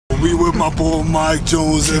we with my boy Mike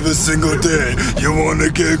Jones every single day. You wanna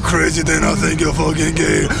get crazy, then I think you're fucking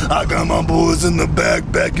gay. I got my boys in the back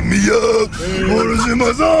backing me up. Wanna sing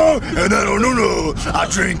my song? And I don't know. I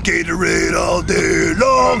drink Gatorade all day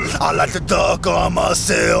long. I like to talk on my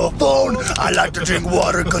cell phone. I like to drink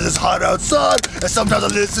water cause it's hot outside. And sometimes I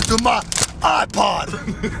listen to my iPod.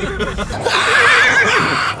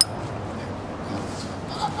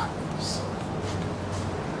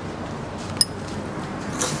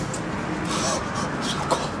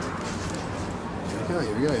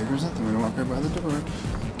 Here we go, here goes nothing. We're gonna walk right by the door.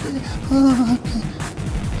 Okay.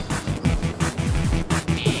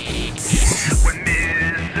 When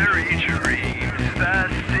misery dreams, the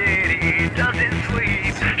city doesn't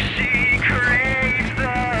sleep. She craves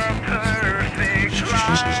the perfect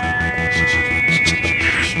life.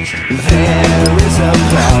 There is a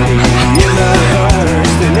party in the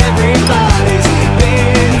hearse, and everybody's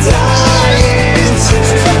been dying to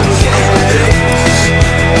get in.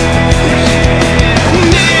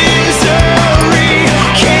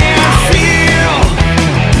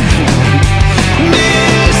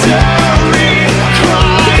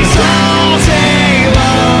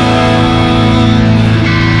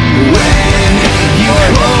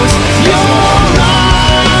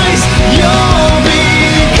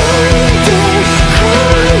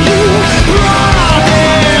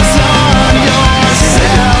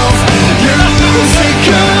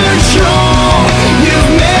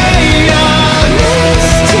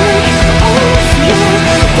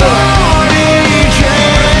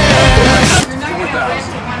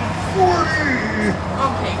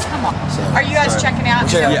 Are you guys checking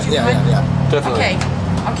out? Yeah, definitely.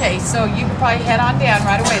 Okay, so you can probably head on down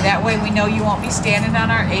right away. That way we know you won't be standing on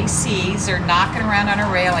our ACs or knocking around on our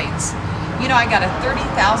railings. You know, I got a $30,000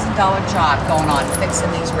 job going on fixing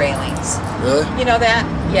these railings. Really? You know that?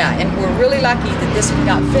 Yeah, and we're really lucky that this one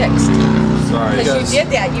got fixed. Sorry. Because you did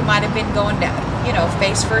that, you might have been going down, you know,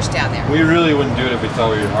 face first down there. We really wouldn't do it if we thought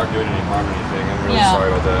we were doing any harm or anything. I'm really sorry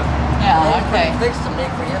about that. Yeah, okay. Fixed them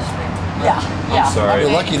for yesterday. Yeah. I'm sorry.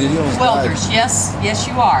 You're lucky that you almost Welders, yes,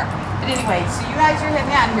 you are. But anyway, so you guys are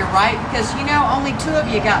heading out here, right? Because you know only 2 of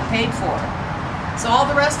you got paid for it. So all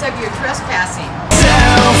the rest of you are trespassing.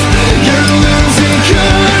 You're losing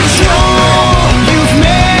control. You've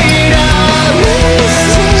made a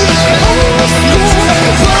mistake of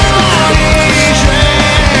your body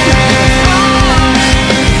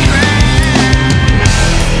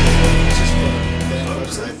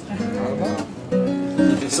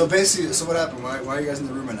So basically, so what happened? Why are you guys in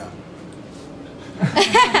the room right now?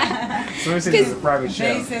 So we said it was a private show.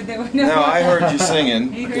 They said there were No, I heard you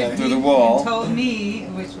singing through the wall. told me,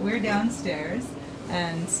 which we're downstairs,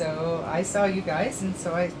 and so I saw you guys, and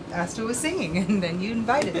so I asked who was singing, and then you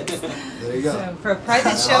invited us. There you go. So, for a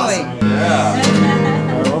private showing. Yeah.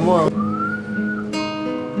 All right, one more.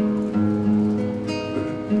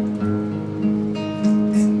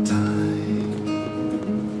 In time,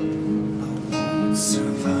 I won't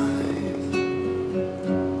survive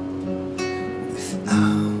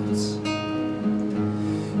without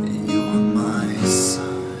you on my side.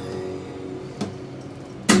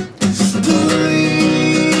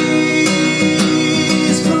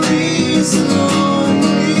 Please, please don't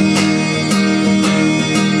leave.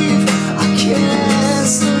 I can't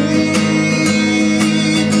sleep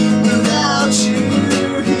without you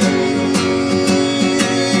here.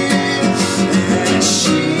 And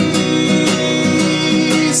she's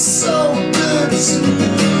so good to me.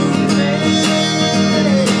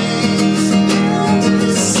 And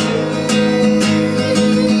it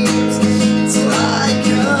seems like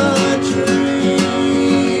a dream.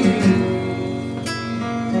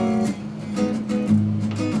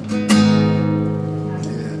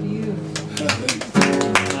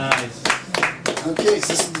 Nice. Okay, so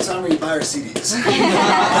this is the time where you buy our CDs.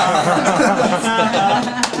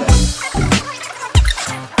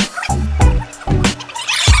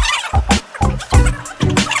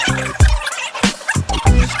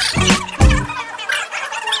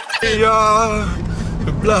 Yeah,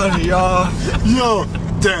 bloody yo,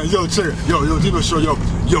 damn, yo, check it, yo, people show, yo,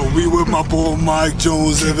 we with my boy Mike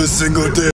Jones every single day.